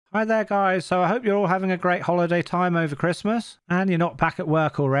Hi there guys, so I hope you're all having a great holiday time over Christmas and you're not back at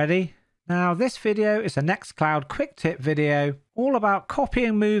work already. Now this video is a Nextcloud quick tip video all about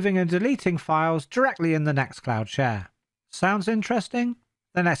copying, moving and deleting files directly in the Nextcloud share. Sounds interesting?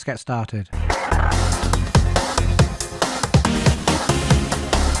 Then let's get started.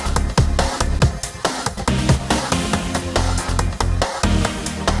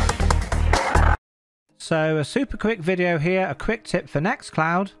 So a super quick video here, a quick tip for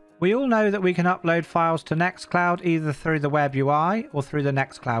Nextcloud. We all know that we can upload files to Nextcloud either through the web UI or through the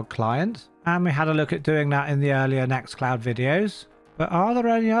Nextcloud client. And we had a look at doing that in the earlier Nextcloud videos. But are there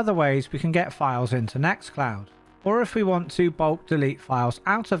any other ways we can get files into Nextcloud? Or if we want to bulk delete files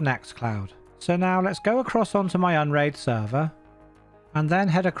out of Nextcloud? So now let's go across onto my Unraid server and then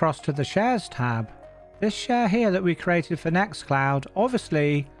head across to the Shares tab. This share here that we created for Nextcloud,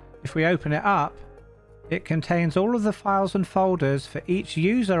 obviously if we open it up, it contains all of the files and folders for each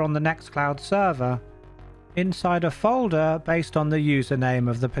user on the Nextcloud server inside a folder based on the username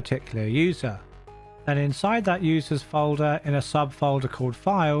of the particular user. Then inside that user's folder in a subfolder called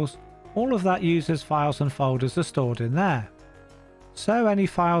Files, all of that user's files and folders are stored in there. So any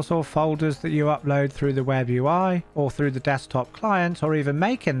files or folders that you upload through the web UI or through the desktop client or even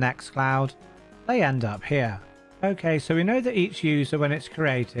make in Nextcloud, they end up here. Okay, so we know that each user, when it's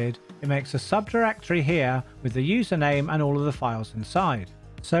created, it makes a subdirectory here with the username and all of the files inside.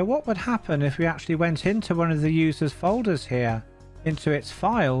 So what would happen if we actually went into one of the user's folders here, into its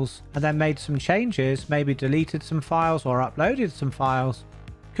files, and then made some changes, maybe deleted some files or uploaded some files?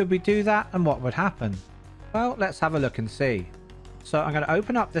 Could we do that, and what would happen? Well, let's have a look and see. So I'm going to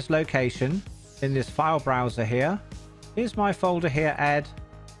open up this location in this file browser here. Here's my folder here, ed,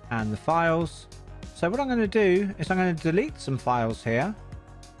 and the files. So what I'm going to do is I'm going to delete some files here.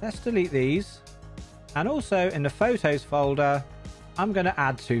 Let's delete these. And also in the photos folder, I'm going to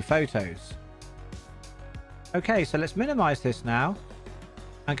add 2 photos. Okay, so let's minimize this now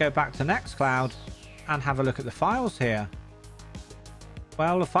and go back to Nextcloud and have a look at the files here.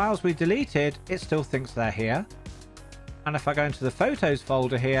 Well, the files we deleted, it still thinks they're here. And if I go into the photos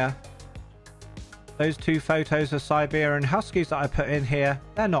folder here, those 2 photos of Siberian Huskies that I put in here,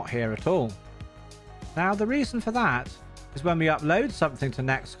 they're not here at all. Now the reason for that is when we upload something to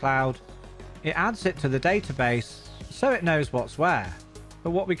Nextcloud, it adds it to the database so it knows what's where. But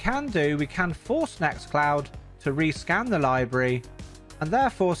what we can do, we can force Nextcloud to rescan the library and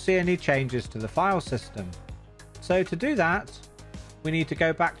therefore see any changes to the file system. So to do that, we need to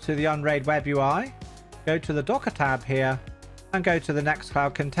go back to the Unraid web UI, go to the Docker tab here and go to the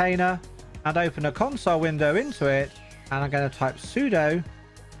Nextcloud container and open a console window into it, and I'm going to type sudo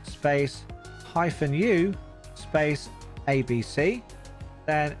space -u space abc,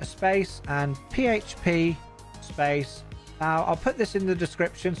 then a space and php space. Now I'll put this in the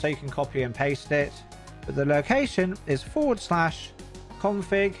description so you can copy and paste it, but the location is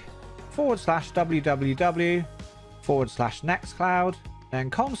 /config/www/nextcloud, then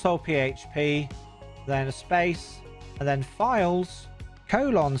console.php, then a space, and then files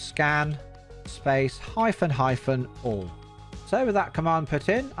 :scan space --all. So with that command put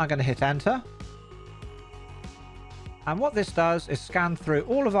in, I'm going to hit enter. And what this does is scan through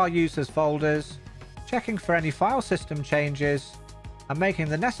all of our users' folders, checking for any file system changes and making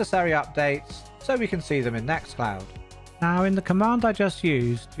the necessary updates so we can see them in Nextcloud. Now in the command I just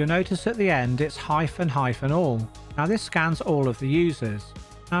used, you'll notice at the end it's -all. Now this scans all of the users.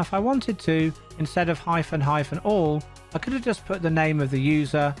 Now if I wanted to, instead of -all, I could have just put the name of the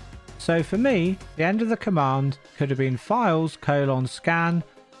user. So for me, the end of the command could have been files :scan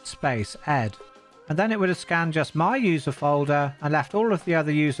space ed. And then it would have scanned just my user folder and left all of the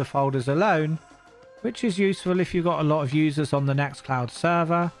other user folders alone, which is useful if you've got a lot of users on the Nextcloud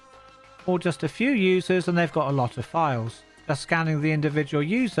server, or just a few users and they've got a lot of files. Just scanning the individual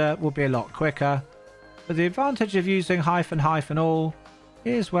user will be a lot quicker. But the advantage of using -all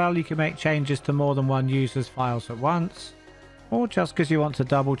is, well, you can make changes to more than one user's files at once, or just because you want to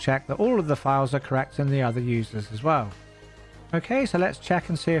double check that all of the files are correct in the other users as well. Okay, so let's check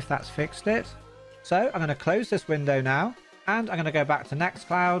and see if that's fixed it. So I'm going to close this window now and I'm going to go back to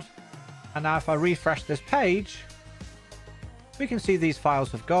Nextcloud, and now if I refresh this page, we can see these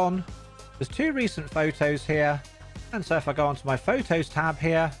files have gone. There's 2 recent photos here, and so if I go onto my photos tab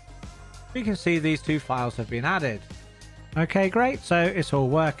here, we can see these 2 files have been added. Okay, great, so it's all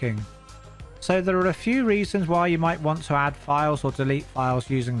working. So there are a few reasons why you might want to add files or delete files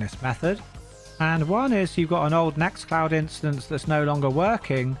using this method. And one is you've got an old Nextcloud instance that's no longer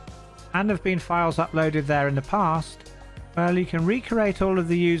working and have been files uploaded there in the past. Well, you can recreate all of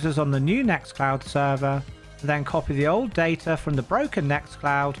the users on the new Nextcloud server then copy the old data from the broken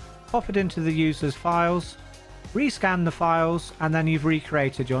Nextcloud, pop it into the user's files, rescan the files, and then you've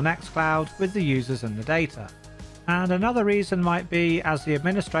recreated your Nextcloud with the users and the data. And another reason might be, as the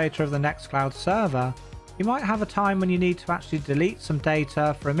administrator of the Nextcloud server, you might have a time when you need to actually delete some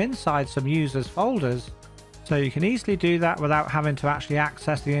data from inside some users' folders. So you can easily do that without having to actually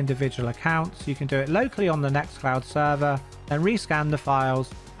access the individual accounts. You can do it locally on the Nextcloud server, then rescan the files,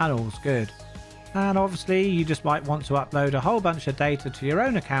 and all's good. And obviously you just might want to upload a whole bunch of data to your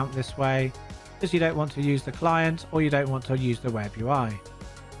own account this way, because you don't want to use the client or you don't want to use the web UI.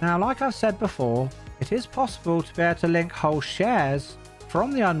 Now, like I've said before, it is possible to be able to link whole shares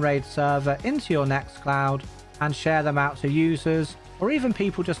from the Unraid server into your Nextcloud and share them out to users or even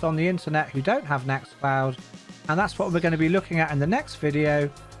people just on the internet who don't have Nextcloud. And that's what we're going to be looking at in the next video,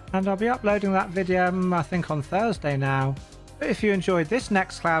 and I'll be uploading that video I think on Thursday now. But if you enjoyed this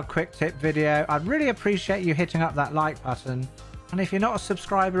Nextcloud quick tip video, I'd really appreciate you hitting up that like button. And if you're not a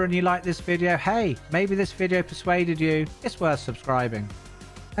subscriber and you like this video, hey, maybe this video persuaded you, it's worth subscribing.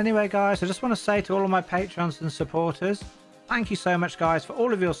 Anyway guys, I just want to say to all of my patrons and supporters, thank you so much guys for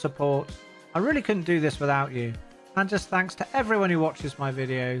all of your support. I really couldn't do this without you. And just thanks to everyone who watches my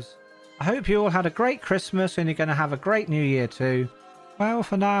videos. I hope you all had a great Christmas and you're going to have a great New Year too. Well,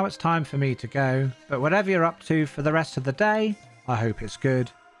 for now it's time for me to go, but whatever you're up to for the rest of the day, I hope it's good,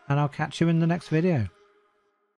 and I'll catch you in the next video.